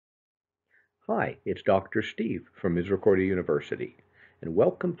Hi, it's Dr. Steve from Misericordia University, and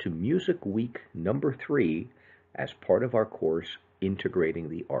welcome to Music Week number 3 as part of our course, Integrating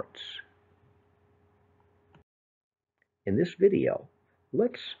the Arts. In this video,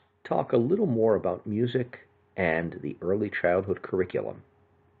 let's talk a little more about music and the early childhood curriculum.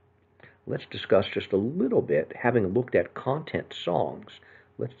 Let's discuss just a little bit, having looked at content songs,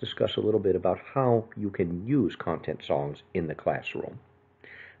 let's discuss a little bit about how you can use content songs in the classroom.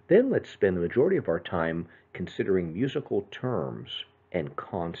 Then let's spend the majority of our time considering musical terms and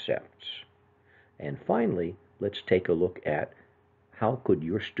concepts. And finally, let's take a look at how could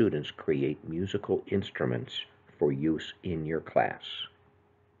your students create musical instruments for use in your class.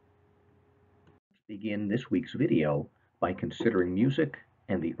 Let's begin this week's video by considering music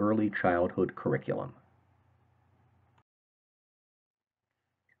and the early childhood curriculum.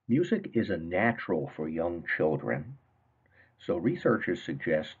 Music is a natural for young children. So researchers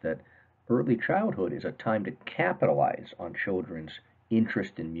suggest that early childhood is a time to capitalize on children's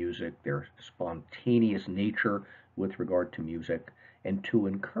interest in music, their spontaneous nature with regard to music, and to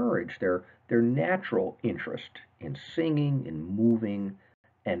encourage their natural interest in singing, in moving,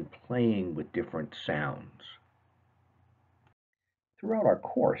 and playing with different sounds. Throughout our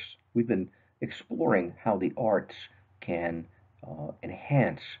course, we've been exploring how the arts can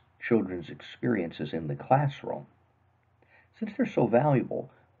enhance children's experiences in the classroom. Since they're so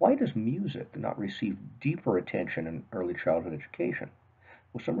valuable, why does music not receive deeper attention in early childhood education?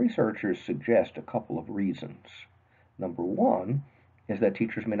 Well, some researchers suggest a couple of reasons. Number one is that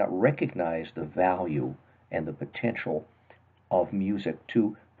teachers may not recognize the value and the potential of music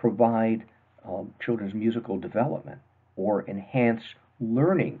to provide children's musical development or enhance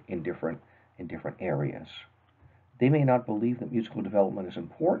learning in different areas. They may not believe that musical development is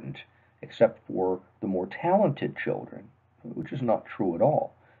important except for the more talented children, which is not true at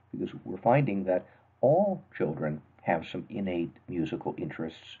all, because we're finding that all children have some innate musical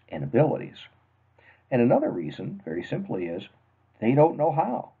interests and abilities. And another reason, very simply, is they don't know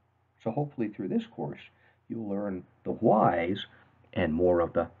how. So hopefully through this course, you'll learn the whys and more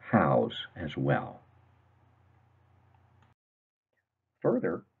of the hows as well.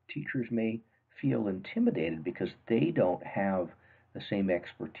 Further, teachers may feel intimidated because they don't have the same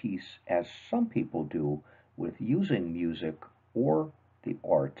expertise as some people do with using music or the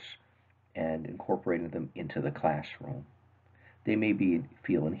arts and incorporating them into the classroom. They may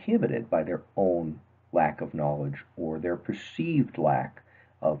feel inhibited by their own lack of knowledge or their perceived lack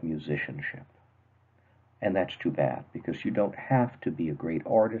of musicianship. And that's too bad, because you don't have to be a great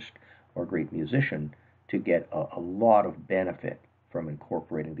artist or a great musician to get a lot of benefit from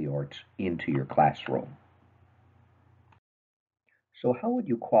incorporating the arts into your classroom. So how would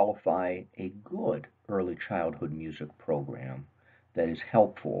you qualify a good early childhood music program that is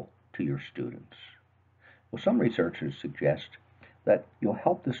helpful to your students? Well, some researchers suggest that you'll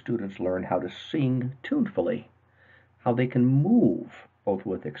help the students learn how to sing tunefully, how they can move both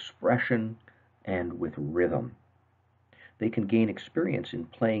with expression and with rhythm. They can gain experience in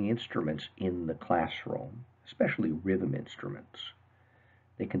playing instruments in the classroom, especially rhythm instruments.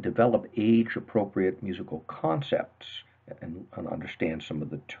 They can develop age-appropriate musical concepts and understand some of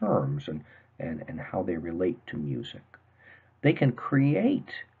the terms and how they relate to music. They can create,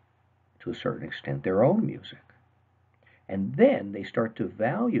 to a certain extent, their own music. And then they start to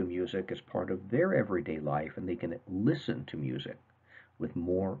value music as part of their everyday life, and they can listen to music with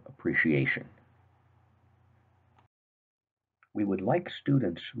more appreciation. We would like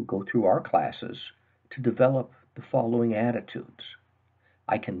students who go through our classes to develop the following attitudes.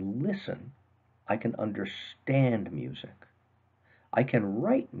 I can listen. I can understand music. I can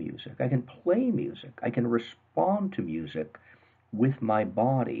write music. I can play music. I can respond to music with my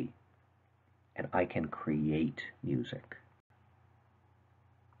body. And I can create music.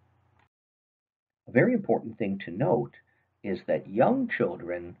 A very important thing to note is that young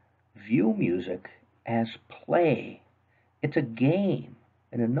children view music as play. It's a game,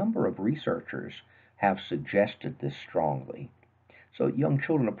 and a number of researchers have suggested this strongly. So young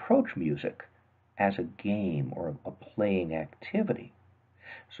children approach music as a game or a playing activity.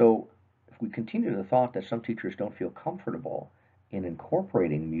 So if we continue the thought that some teachers don't feel comfortable in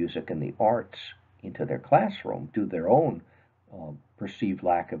incorporating music and the arts into their classroom due to their own perceived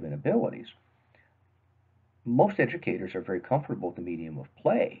lack of inabilities, most educators are very comfortable with the medium of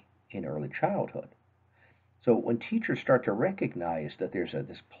play in early childhood. So when teachers start to recognize that there's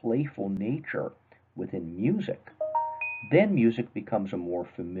this playful nature within music, then music becomes a more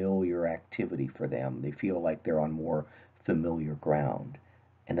familiar activity for them. They feel like they're on more familiar ground,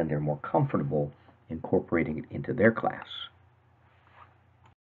 and then they're more comfortable incorporating it into their class.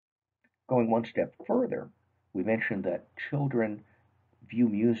 Going one step further, we mentioned that children view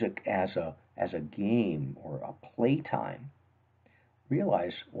music as a game or a playtime.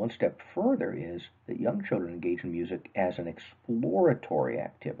 Realize one step further is that young children engage in music as an exploratory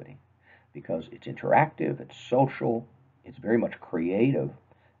activity because it's interactive, it's social, it's very much creative,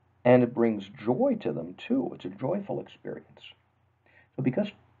 and it brings joy to them too. It's a joyful experience. So, because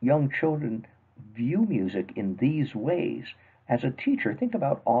young children view music in these ways, as a teacher, think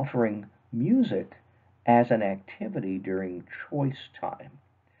about offering music as an activity during choice time.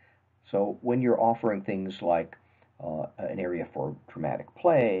 So, when you're offering things like an area for dramatic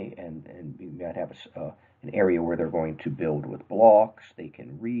play, and you might have an area where they're going to build with blocks, they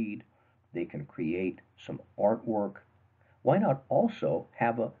can read, they can create some artwork. Why not also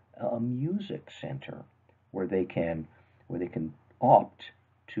have a music center where they can opt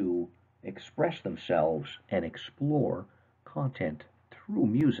to express themselves and explore content through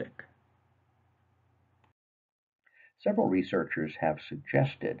music? Several researchers have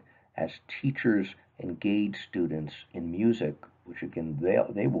suggested as teachers engage students in music, which again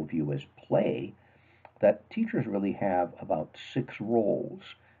they will view as play, that teachers really have about 6 roles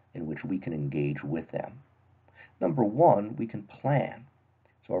in which we can engage with them. Number one, we can plan.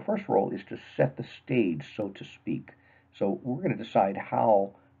 So our first role is to set the stage, so to speak. So we're going to decide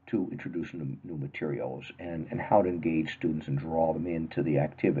how to introduce new materials and how to engage students and draw them into the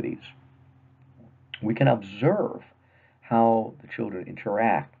activities. We can observe how the children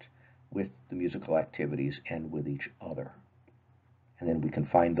interact with the musical activities and with each other. And then we can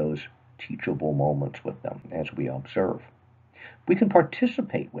find those teachable moments with them as we observe. We can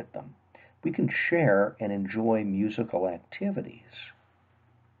participate with them. We can share and enjoy musical activities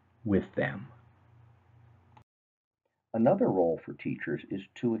with them. Another role for teachers is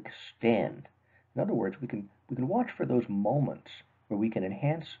to extend. In other words, we can watch for those moments where we can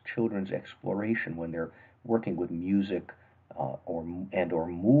enhance children's exploration when they're working with music or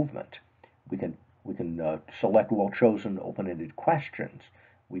movement. We can select well-chosen open-ended questions.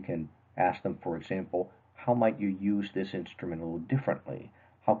 We can ask them, for example, how might you use this instrument a little differently?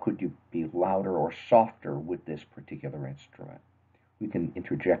 How could you be louder or softer with this particular instrument? We can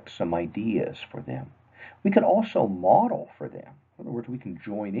interject some ideas for them. We can also model for them. In other words, we can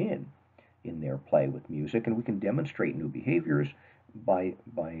join in their play with music, and we can demonstrate new behaviors by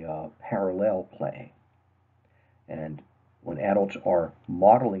parallel play. And when adults are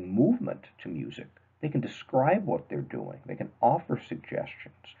modeling movement to music, they can describe what they're doing. They can offer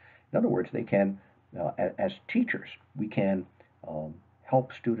suggestions. In other words, they can, as teachers, we can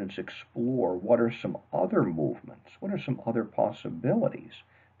help students explore what are some other movements, what are some other possibilities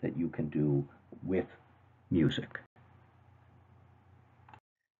that you can do with music.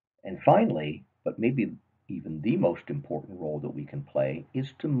 And finally, but maybe even the most important role that we can play, is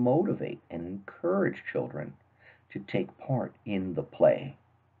to motivate and encourage children to take part in the play.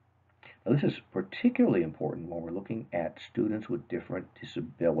 Now, this is particularly important when we're looking at students with different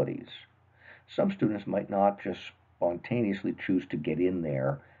disabilities. Some students might not just spontaneously choose to get in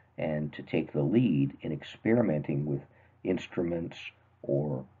there and to take the lead in experimenting with instruments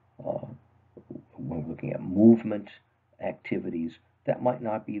or when we're looking at movement activities. That might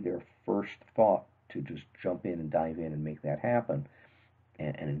not be their first thought to just jump in and dive in and make that happen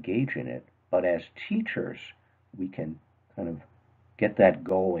and engage in it. But as teachers, we can kind of get that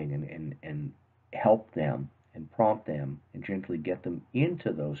going and help them and prompt them and gently get them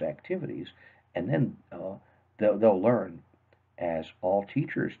into those activities. And then they'll learn, as all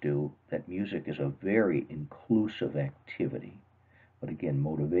teachers do, that music is a very inclusive activity. But again,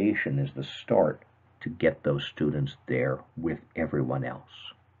 motivation is the start to get those students there with everyone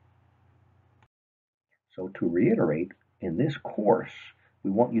else. So to reiterate, in this course, we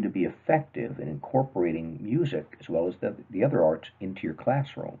want you to be effective in incorporating music as well as the other arts into your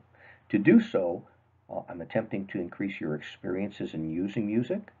classroom. To do so, I'm attempting to increase your experiences in using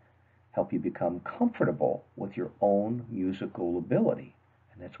music, help you become comfortable with your own musical ability.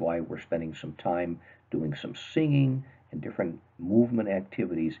 And that's why we're spending some time doing some singing and different movement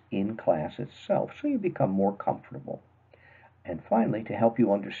activities in class itself, so you become more comfortable. And finally, to help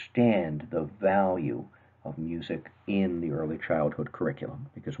you understand the value of music in the early childhood curriculum.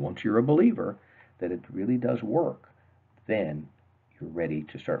 Because once you're a believer that it really does work, then you're ready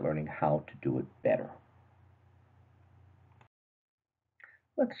to start learning how to do it better.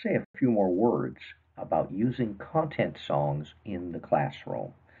 Let's say a few more words about using content songs in the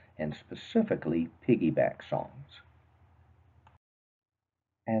classroom, and specifically piggyback songs.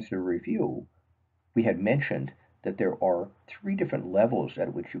 As a review, we had mentioned that there are 3 different levels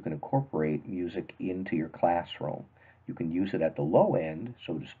at which you can incorporate music into your classroom. You can use it at the low end,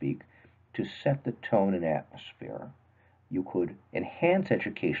 so to speak, to set the tone and atmosphere. You could enhance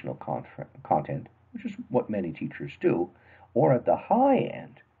educational content, which is what many teachers do, or at the high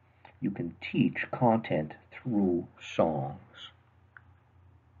end, you can teach content through songs.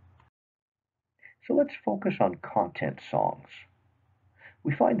 So let's focus on content songs.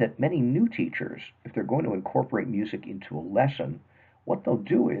 We find that many new teachers, if they're going to incorporate music into a lesson, what they'll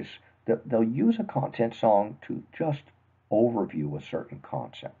do is that they'll use a content song to just overview a certain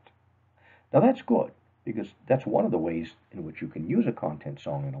concept. Now that's good, because that's one of the ways in which you can use a content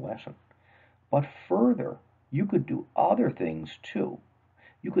song in a lesson. But further, you could do other things too.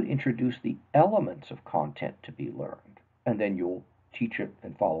 You could introduce the elements of content to be learned, and then you'll teach it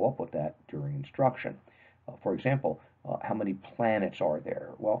and follow up with that during instruction. For example, how many planets are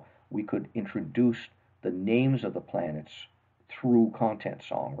there? Well, we could introduce the names of the planets through content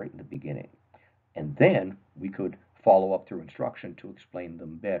song right in the beginning. And then we could follow up through instruction to explain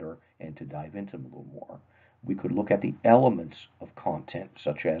them better and to dive into them a little more. We could look at the elements of content,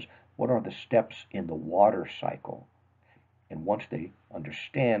 such as what are the steps in the water cycle. And once they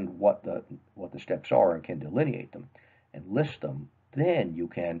understand what the steps are and can delineate them and list them, then you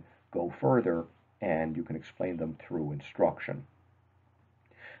can go further and you can explain them through instruction.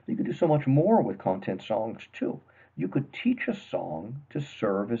 You could do so much more with content songs too. You could teach a song to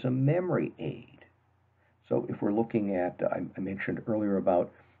serve as a memory aid. So if we're looking at, I mentioned earlier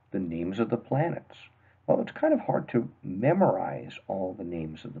about the names of the planets. Well, it's kind of hard to memorize all the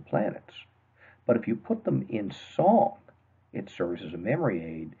names of the planets. But if you put them in song, it serves as a memory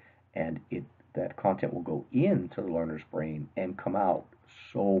aid, and that content will go into the learner's brain and come out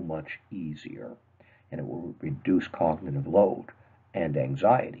so much easier, and it will reduce cognitive load and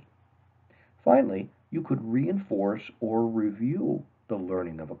anxiety. Finally, you could reinforce or review the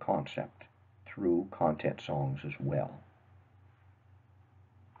learning of a concept through content songs as well.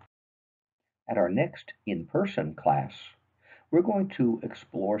 At our next in-person class, we're going to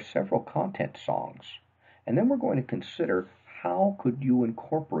explore several content songs, and then we're going to consider how could you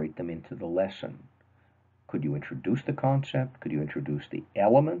incorporate them into the lesson. Could you introduce the concept? Could you introduce the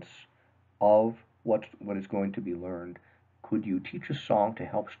elements of what is going to be learned? Could you teach a song to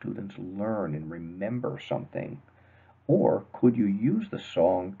help students learn and remember something? Or could you use the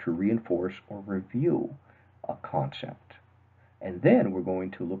song to reinforce or review a concept? And then we're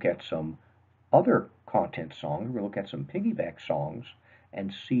going to look at some other content songs. We're going to look at some piggyback songs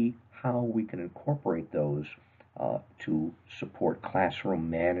and see how we can incorporate those to support classroom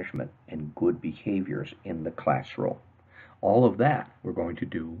management and good behaviors in the classroom. All of that we're going to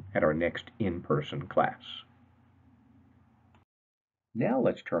do at our next in-person class. Now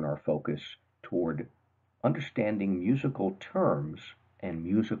let's turn our focus toward understanding musical terms and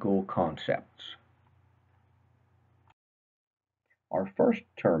musical concepts. Our first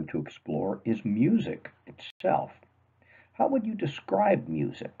term to explore is music itself. How would you describe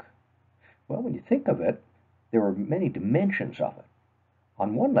music? Well, when you think of it, there are many dimensions of it.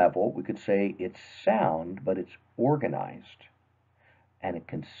 On one level, we could say it's sound, but it's organized, and it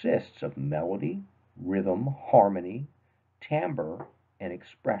consists of melody, rhythm, harmony, timbre, and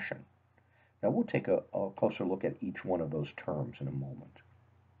expression. Now, we'll take a closer look at each one of those terms in a moment.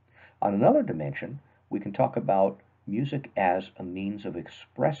 On another dimension, we can talk about music as a means of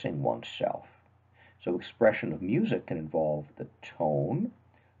expressing oneself. So expression of music can involve the tone,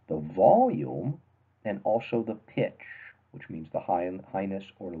 the volume, and also the pitch, which means the highness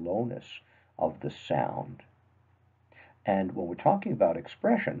or lowness of the sound. And when we're talking about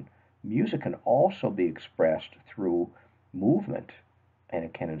expression, music can also be expressed through movement, and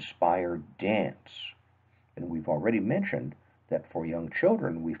it can inspire dance. And we've already mentioned that for young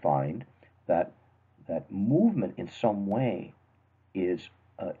children, we find that movement in some way is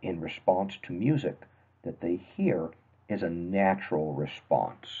in response to music that they hear is a natural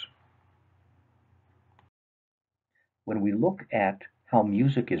response. When we look at how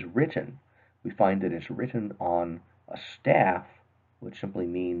music is written, we find that it's written on a staff, which simply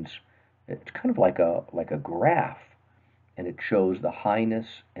means it's kind of like a graph, and it shows the highness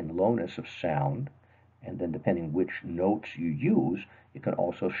and lowness of sound, and then depending which notes you use, it can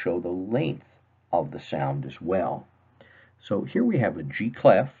also show the length of the sound as well. So here we have a G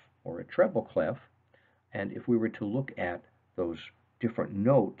clef or a treble clef, and if we were to look at those different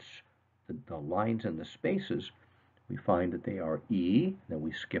notes, the lines and the spaces, we find that they are E, then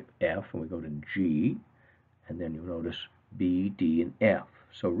we skip F and we go to G, and then you'll notice B, D, and F.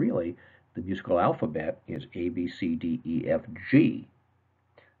 So really, the musical alphabet is A, B, C, D, E, F, G.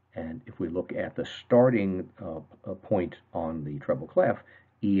 And if we look at the starting point on the treble clef,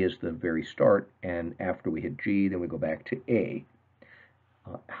 E is the very start, and after we hit G, then we go back to A.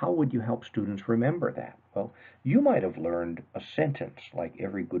 How would you help students remember that? Well, you might have learned a sentence like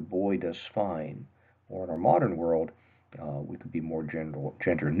every good boy does fine, or in our modern world, we could be more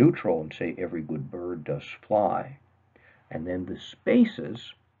gender neutral and say every good bird does fly. And then the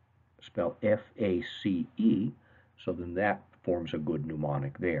spaces spell F-A-C-E, so then that forms a good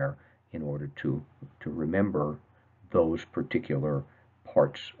mnemonic there in order to remember those particular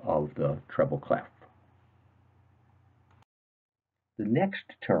parts of the treble clef. The next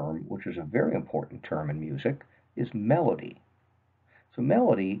term, which is a very important term in music, is melody. So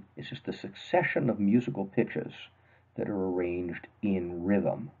melody is just a succession of musical pitches that are arranged in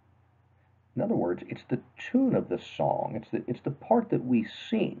rhythm. In other words, it's the tune of the song. It's the part that we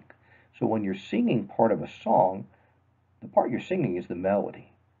sing. So when you're singing part of a song, the part you're singing is the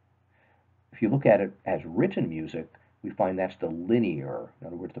melody. If you look at it as written music, we find that's the linear, in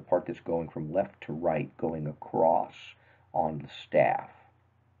other words, the part that's going from left to right, going across on the staff.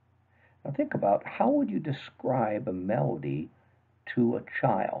 Now think about, how would you describe a melody to a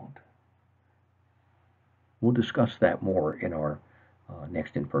child? We'll discuss that more in our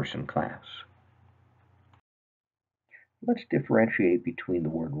next in-person class. Let's differentiate between the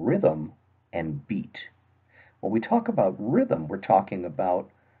word rhythm and beat. When we talk about rhythm, we're talking about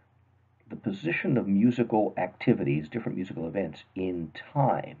the position of musical activities, different musical events in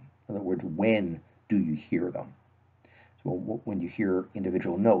time. In other words, when do you hear them? So when you hear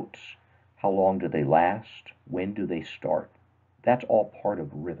individual notes, how long do they last? When do they start? That's all part of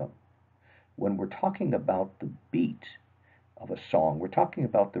rhythm. When we're talking about the beat of a song, we're talking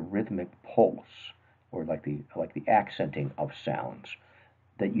about the rhythmic pulse, or like the accenting of sounds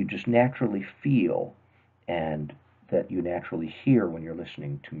that you just naturally feel and that you naturally hear when you're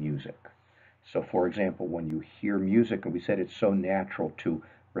listening to music. So for example, when you hear music, and we said it's so natural to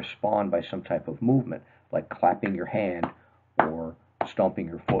respond by some type of movement, like clapping your hand or stomping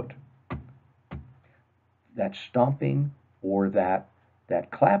your foot. That stomping or that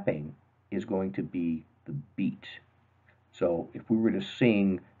clapping is going to be the beat. So if we were to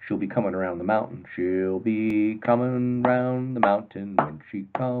sing, she'll be coming around the mountain, she'll be coming round the mountain when she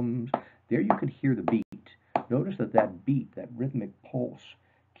comes, there you could hear the beat. Notice that that beat, that rhythmic pulse,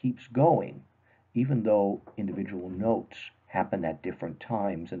 keeps going, even though individual notes happen at different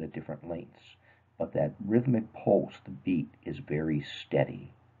times and at different lengths. But that rhythmic pulse, the beat, is very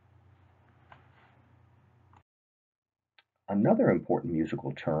steady. Another important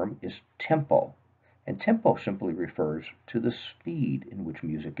musical term is tempo. And tempo simply refers to the speed in which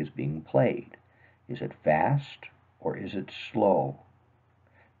music is being played. Is it fast or is it slow?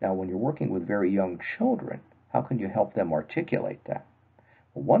 Now, when you're working with very young children, how can you help them articulate that?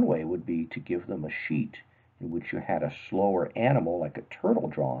 Well, one way would be to give them a sheet in which you had a slower animal like a turtle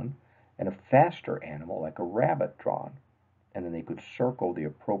drawn and a faster animal like a rabbit drawn. And then they could circle the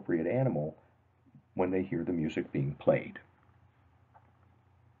appropriate animal when they hear the music being played.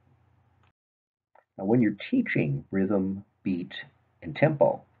 Now, when you're teaching rhythm, beat, and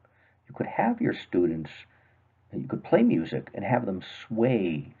tempo, you could have your students, you could play music and have them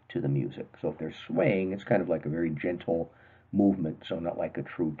sway to the music. So if they're swaying, it's kind of like a very gentle movement, so not like a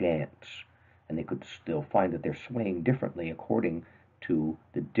true dance. And they could still find that they're swaying differently according to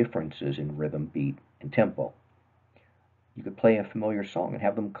the differences in rhythm, beat, and tempo. You could play a familiar song and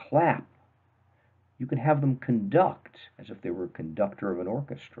have them clap. You could have them conduct as if they were a conductor of an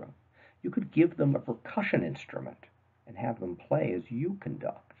orchestra. You could give them a percussion instrument and have them play as you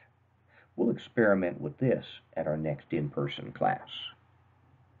conduct. We'll experiment with this at our next in-person class.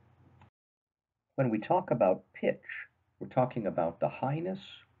 When we talk about pitch, we're talking about the highness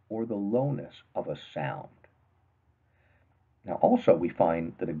or the lowness of a sound. Now also we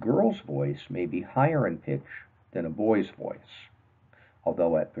find that a girl's voice may be higher in pitch than a boy's voice,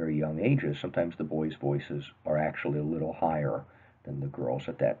 although at very young ages sometimes the boys' voices are actually a little higher than the girls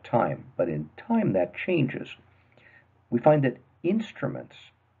at that time. But in time that changes. We find that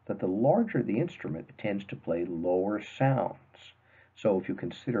the larger the instrument, it tends to play lower sounds. So if you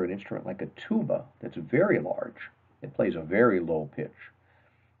consider an instrument like a tuba that's very large, it plays a very low pitch.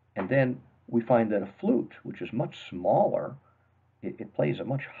 And then we find that a flute, which is much smaller, it plays a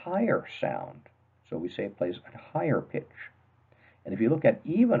much higher sound. So we say it plays at a higher pitch. And if you look at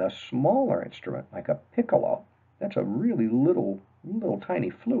even a smaller instrument like a piccolo, that's a really little tiny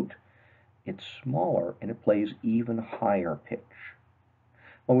flute. It's smaller and it plays even higher pitch.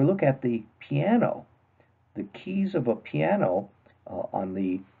 When we look at the piano, the keys of a piano, on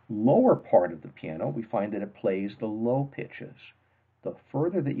the lower part of the piano, we find that it plays the low pitches. The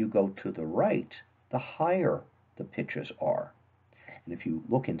further that you go to the right, the higher the pitches are. And if you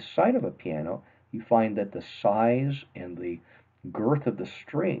look inside of a piano, you find that the size and the girth of the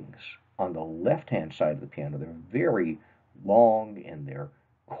strings on the left-hand side of the piano. They're very long and they're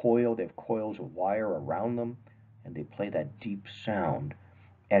coiled. They have coils of wire around them, and they play that deep sound.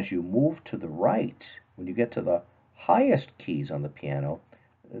 As you move to the right, when you get to the highest keys on the piano,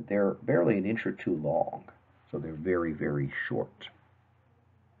 they're barely an inch or two long, so they're very, very short.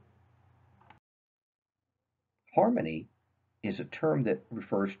 Harmony is a term that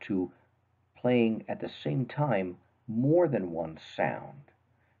refers to playing at the same time more than one sound.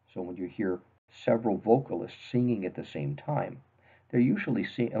 So when you hear several vocalists singing at the same time, they're usually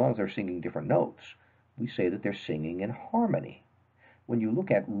singing, as long as they're singing different notes, we say that they're singing in harmony. When you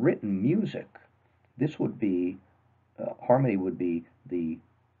look at written music, this would be harmony would be the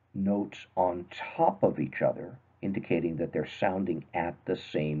notes on top of each other, indicating that they're sounding at the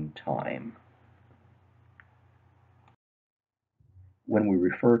same time. When we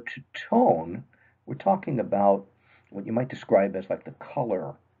refer to tone, we're talking about what you might describe as like the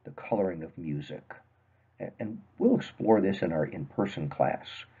coloring of music. And we'll explore this in our in-person class.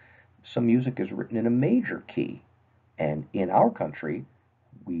 Some music is written in a major key, and in our country,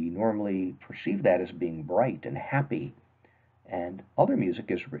 we normally perceive that as being bright and happy, and other music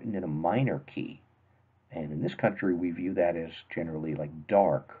is written in a minor key. And in this country, we view that as generally like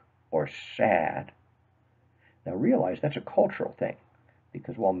dark or sad. Now realize that's a cultural thing,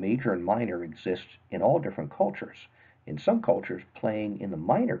 because while major and minor exist in all different cultures, in some cultures, playing in the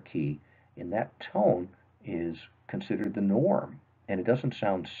minor key in that tone is considered the norm, and it doesn't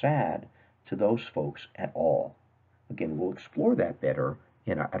sound sad to those folks at all. Again, we'll explore that better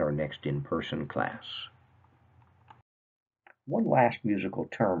at our next in-person class. One last musical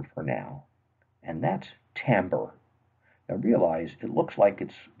term for now, and that's timbre. Now realize it looks like it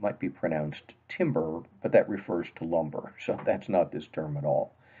might be pronounced timber, but that refers to lumber, so that's not this term at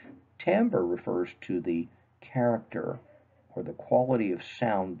all. Timbre refers to the character or the quality of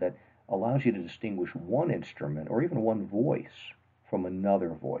sound that allows you to distinguish one instrument or even one voice from another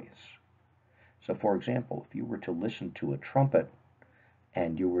voice. So for example, if you were to listen to a trumpet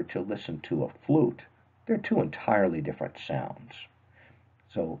and you were to listen to a flute, they're two entirely different sounds.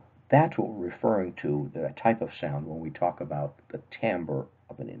 So that's what we're referring to, the type of sound, when we talk about the timbre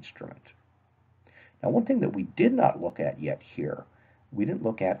of an instrument. Now, one thing that we did not look at yet here, we didn't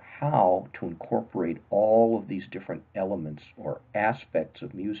look at how to incorporate all of these different elements or aspects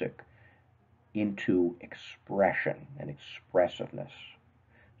of music into expression and expressiveness.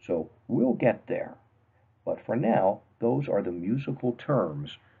 So we'll get there. But for now, those are the musical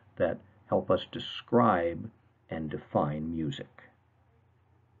terms that help us describe and define music.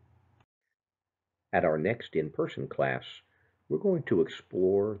 At our next in-person class, we're going to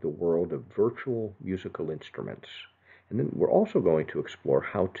explore the world of virtual musical instruments. And then we're also going to explore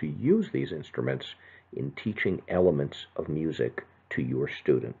how to use these instruments in teaching elements of music to your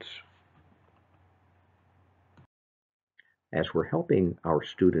students. As we're helping our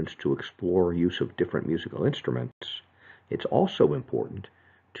students to explore use of different musical instruments, it's also important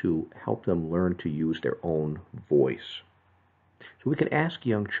to help them learn to use their own voice. So we can ask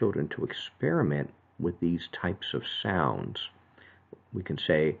young children to experiment with these types of sounds. We can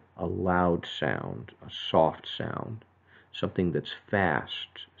say a loud sound, a soft sound, something that's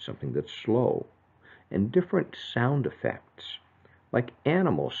fast, something that's slow, and different sound effects, like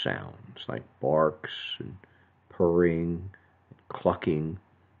animal sounds, like barks and purring, clucking,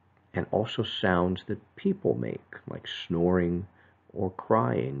 and also sounds that people make, like snoring or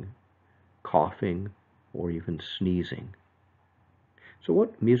crying, coughing, or even sneezing. So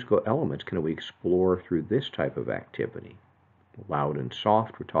what musical elements can we explore through this type of activity? Loud and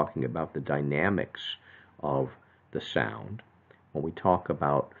soft, we're talking about the dynamics of the sound. When we talk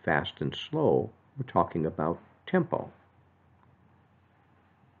about fast and slow, we're talking about tempo.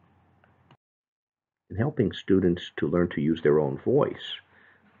 In helping students to learn to use their own voice,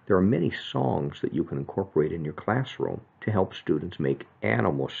 there are many songs that you can incorporate in your classroom to help students make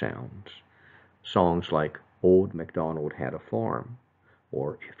animal sounds. Songs like Old MacDonald Had a Farm,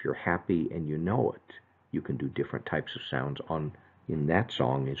 or If You're Happy and You Know It. You can do different types of sounds in that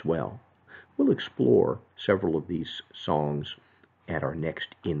song as well. We'll explore several of these songs at our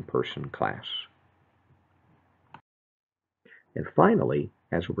next in-person class. And finally,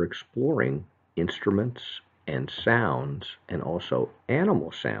 as we're exploring instruments and sounds, and also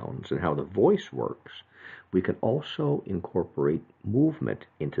animal sounds and how the voice works, we can also incorporate movement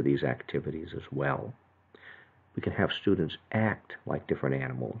into these activities as well. We can have students act like different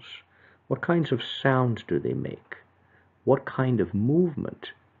animals. What kinds of sounds do they make? What kind of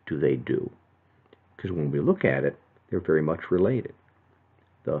movement do they do? Because when we look at it, they're very much related.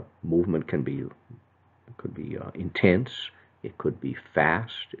 The movement could be intense, It could be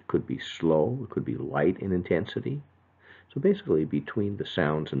fast, it could be slow, it could be light in intensity. So basically, between the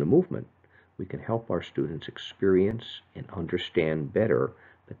sounds and the movement, we can help our students experience and understand better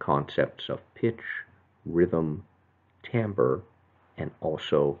the concepts of pitch, rhythm, timbre, and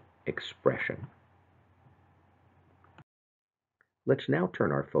also expression. Let's now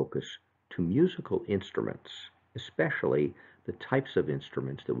turn our focus to musical instruments, especially the types of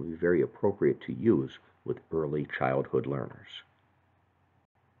instruments that would be very appropriate to use with early childhood learners.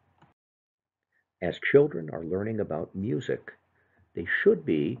 As children are learning about music, they should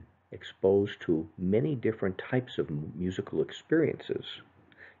be exposed to many different types of musical experiences,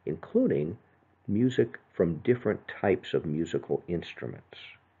 including music from different types of musical instruments.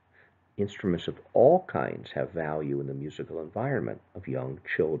 Instruments of all kinds have value in the musical environment of young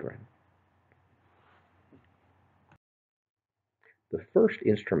children. The first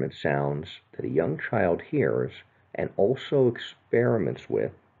instrument sounds that a young child hears and also experiments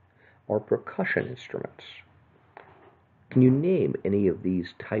with are percussion instruments. Can you name any of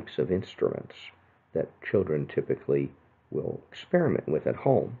these types of instruments that children typically will experiment with at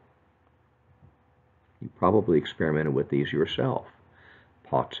home? You probably experimented with these yourself.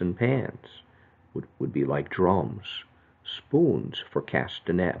 Pots and pans would be like drums, spoons for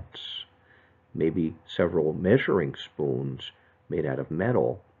castanets, maybe several measuring spoons made out of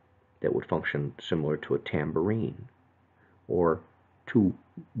metal that would function similar to a tambourine, or two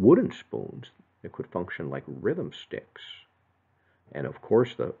wooden spoons that could function like rhythm sticks. And of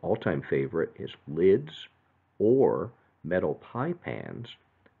course, the all-time favorite is lids or metal pie pans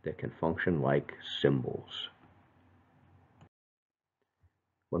that can function like cymbals.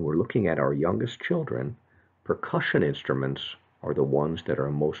 When we're looking at our youngest children, percussion instruments are the ones that are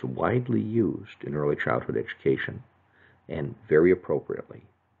most widely used in early childhood education, and very appropriately.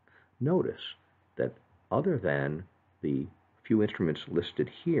 Notice that other than the few instruments listed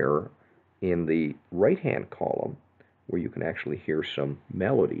here in the right-hand column, where you can actually hear some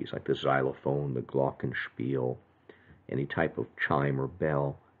melodies like the xylophone, the glockenspiel, any type of chime or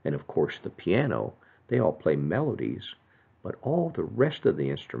bell, and of course the piano, they all play melodies. But all the rest of the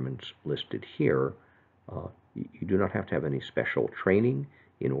instruments listed here, you do not have to have any special training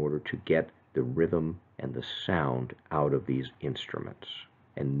in order to get the rhythm and the sound out of these instruments,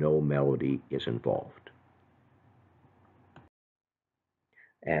 and no melody is involved.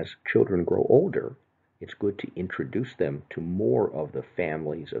 As children grow older, it's good to introduce them to more of the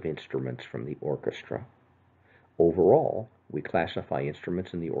families of instruments from the orchestra. Overall, we classify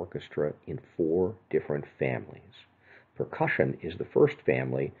instruments in the orchestra in 4 different families. Percussion is the first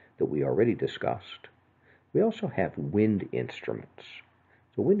family that we already discussed. We also have wind instruments.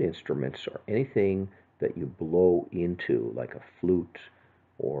 So wind instruments are anything that you blow into, like a flute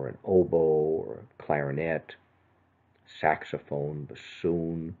or an oboe or a clarinet, saxophone,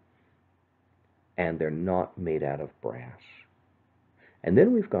 bassoon, and they're not made out of brass. And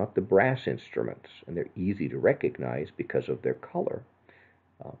then we've got the brass instruments, and they're easy to recognize because of their color.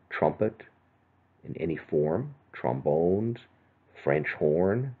 Trumpet in any form, trombones, French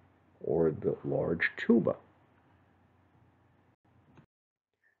horn, or the large tuba.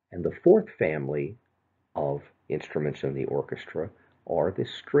 And the 4th family of instruments in the orchestra are the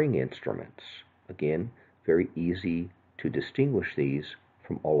string instruments. Again, very easy to distinguish these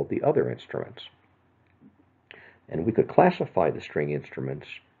from all of the other instruments. And we could classify the string instruments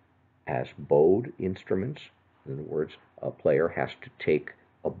as bowed instruments. In other words, a player has to take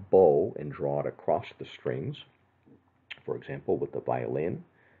a bow and draw it across the strings. For example, with the violin,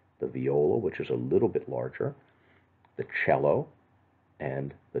 the viola, which is a little bit larger, the cello,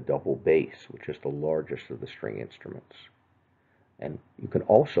 and the double bass, which is the largest of the string instruments. And you can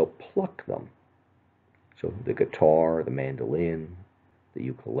also pluck them. So the guitar, the mandolin, the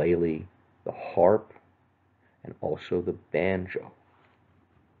ukulele, the harp, and also the banjo.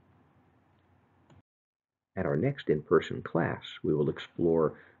 At our next in-person class, we will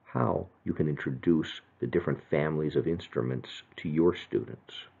explore how you can introduce the different families of instruments to your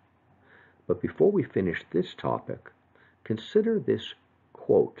students. But before we finish this topic, consider this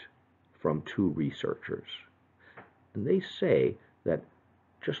quote from 2 researchers. And they say that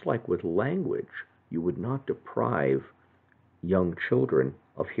just like with language, you would not deprive young children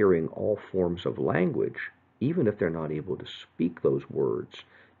of hearing all forms of language, even if they're not able to speak those words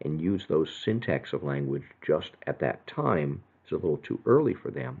and use those syntax of language just at that time. It's a little too early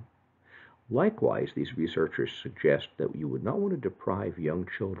for them. Likewise, these researchers suggest that you would not want to deprive young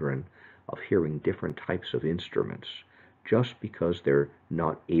children of hearing different types of instruments just because they're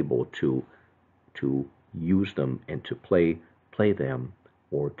not able to use them and to play them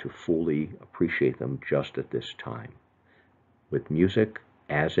or to fully appreciate them just at this time. With music,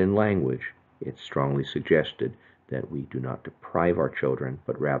 as in language, it's strongly suggested that we do not deprive our children,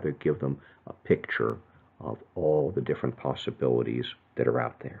 but rather give them a picture of all the different possibilities that are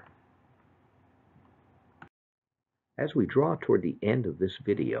out there. As we draw toward the end of this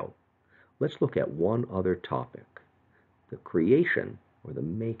video, let's look at one other topic, the creation or the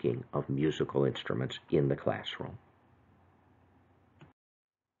making of musical instruments in the classroom.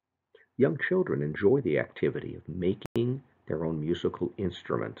 Young children enjoy the activity of making their own musical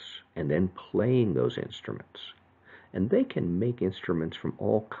instruments and then playing those instruments. And they can make instruments from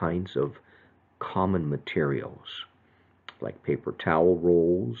all kinds of common materials, like paper towel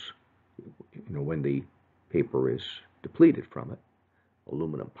rolls, when the paper is depleted from it,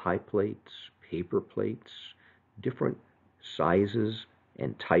 aluminum pie plates, paper plates, different sizes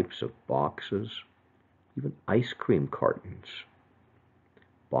and types of boxes, even ice cream cartons,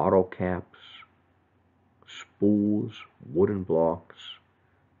 bottle caps, spools, wooden blocks,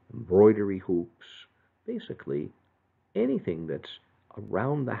 embroidery hoops. Basically, anything that's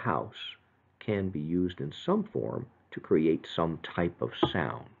around the house can be used in some form to create some type of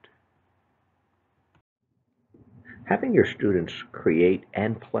sound. Having your students create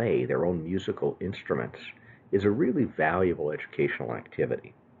and play their own musical instruments is a really valuable educational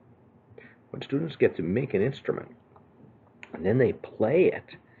activity. When students get to make an instrument and then they play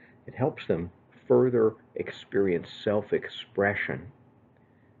it, it helps them further experience self-expression,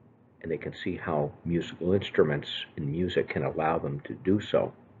 and they can see how musical instruments and music can allow them to do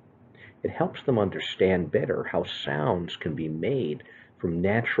so. It helps them understand better how sounds can be made from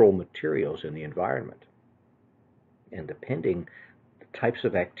natural materials in the environment. And depending the types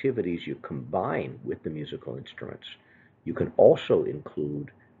of activities you combine with the musical instruments, you can also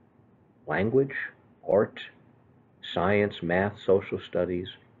include language, art, science, math, social studies,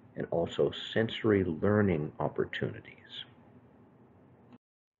 and also sensory learning opportunities.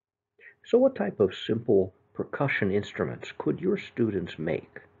 So what type of simple percussion instruments could your students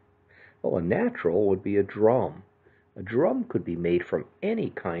make? Well, a natural would be a drum. A drum could be made from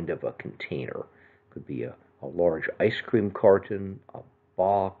any kind of a container. It could be a large ice cream carton, a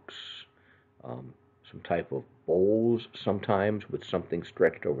box, some type of bowls sometimes with something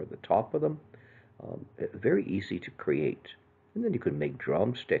stretched over the top of them. Very easy to create. And then you could make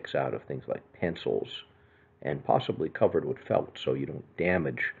drumsticks out of things like pencils and possibly covered with felt so you don't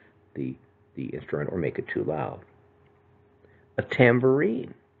damage the instrument or make it too loud. A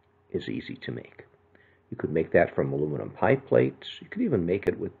tambourine is easy to make. You could make that from aluminum pie plates. You could even make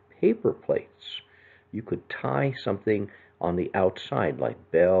it with paper plates. You could tie something on the outside like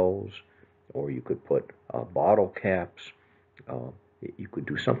bells, or you could put bottle caps. You could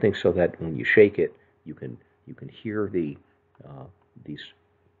do something so that when you shake it, you can hear the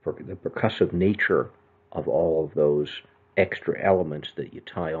percussive nature of all of those extra elements that you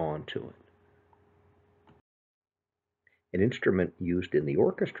tie on to it. An instrument used in the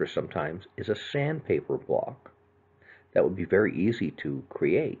orchestra sometimes is a sandpaper block. That would be very easy to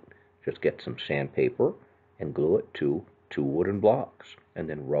create. Just get some sandpaper and glue it to two wooden blocks and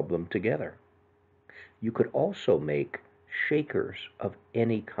then rub them together. You could also make shakers of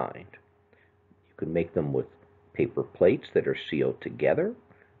any kind. You could make them with paper plates that are sealed together.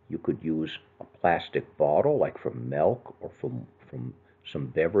 You could use a plastic bottle like from milk or from some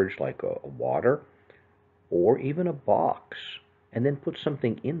beverage like a water, or even a box, and then put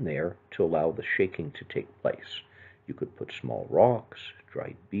something in there to allow the shaking to take place. You could put small rocks,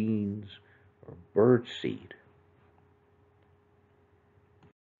 dried beans, or bird seed.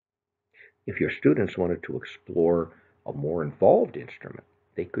 If your students wanted to explore a more involved instrument,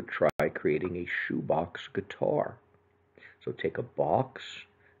 they could try creating a shoebox guitar. So take a box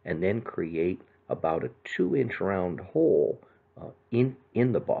and then create about a 2-inch round hole in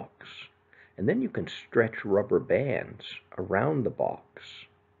the box. And then you can stretch rubber bands around the box.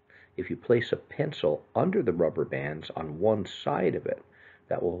 If you place a pencil under the rubber bands on one side of it,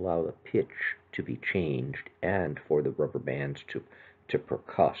 that will allow the pitch to be changed and for the rubber bands to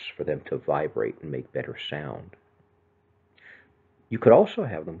percuss, for them to vibrate and make better sound. You could also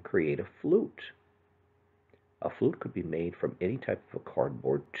have them create a flute. A flute could be made from any type of a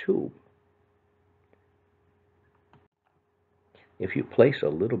cardboard tube. If you place a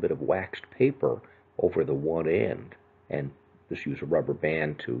little bit of waxed paper over the one end and just use a rubber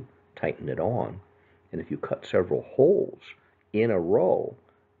band to tighten it on, and if you cut several holes in a row,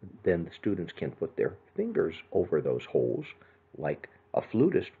 then the students can put their fingers over those holes like a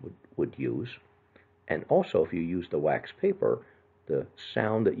flutist would use. And also, if you use the wax paper, the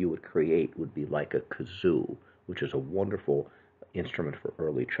sound that you would create would be like a kazoo, which is a wonderful instrument for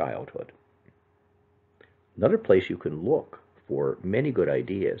early childhood. Another place you can look for many good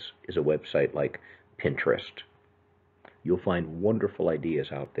ideas is a website like Pinterest. You'll find wonderful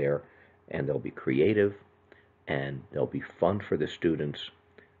ideas out there, and they'll be creative, and they'll be fun for the students,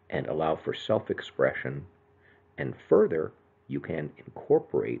 and allow for self-expression. And further, you can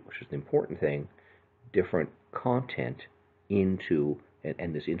incorporate, which is the important thing, different content into,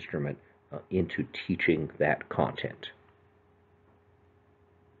 and this instrument, into teaching that content.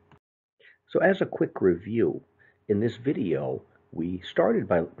 So as a quick review, in this video, we started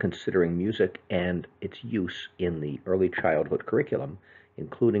by considering music and its use in the early childhood curriculum,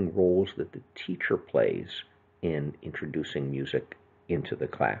 including roles that the teacher plays in introducing music into the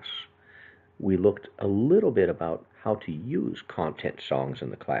class. We looked a little bit about how to use content songs in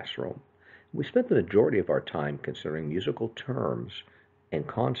the classroom. We spent the majority of our time considering musical terms and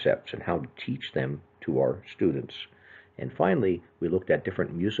concepts and how to teach them to our students. And finally, we looked at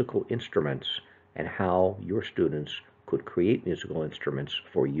different musical instruments and how your students could create musical instruments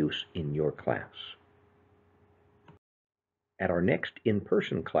for use in your class. At our next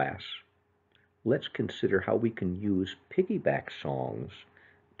in-person class, let's consider how we can use piggyback songs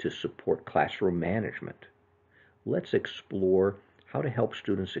to support classroom management. Let's explore how to help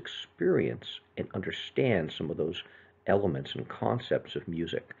students experience and understand some of those elements and concepts of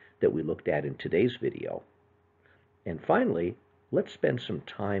music that we looked at in today's video. And finally, let's spend some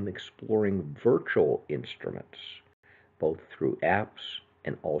time exploring virtual instruments, both through apps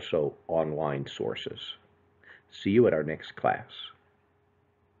and also online sources. See you at our next class.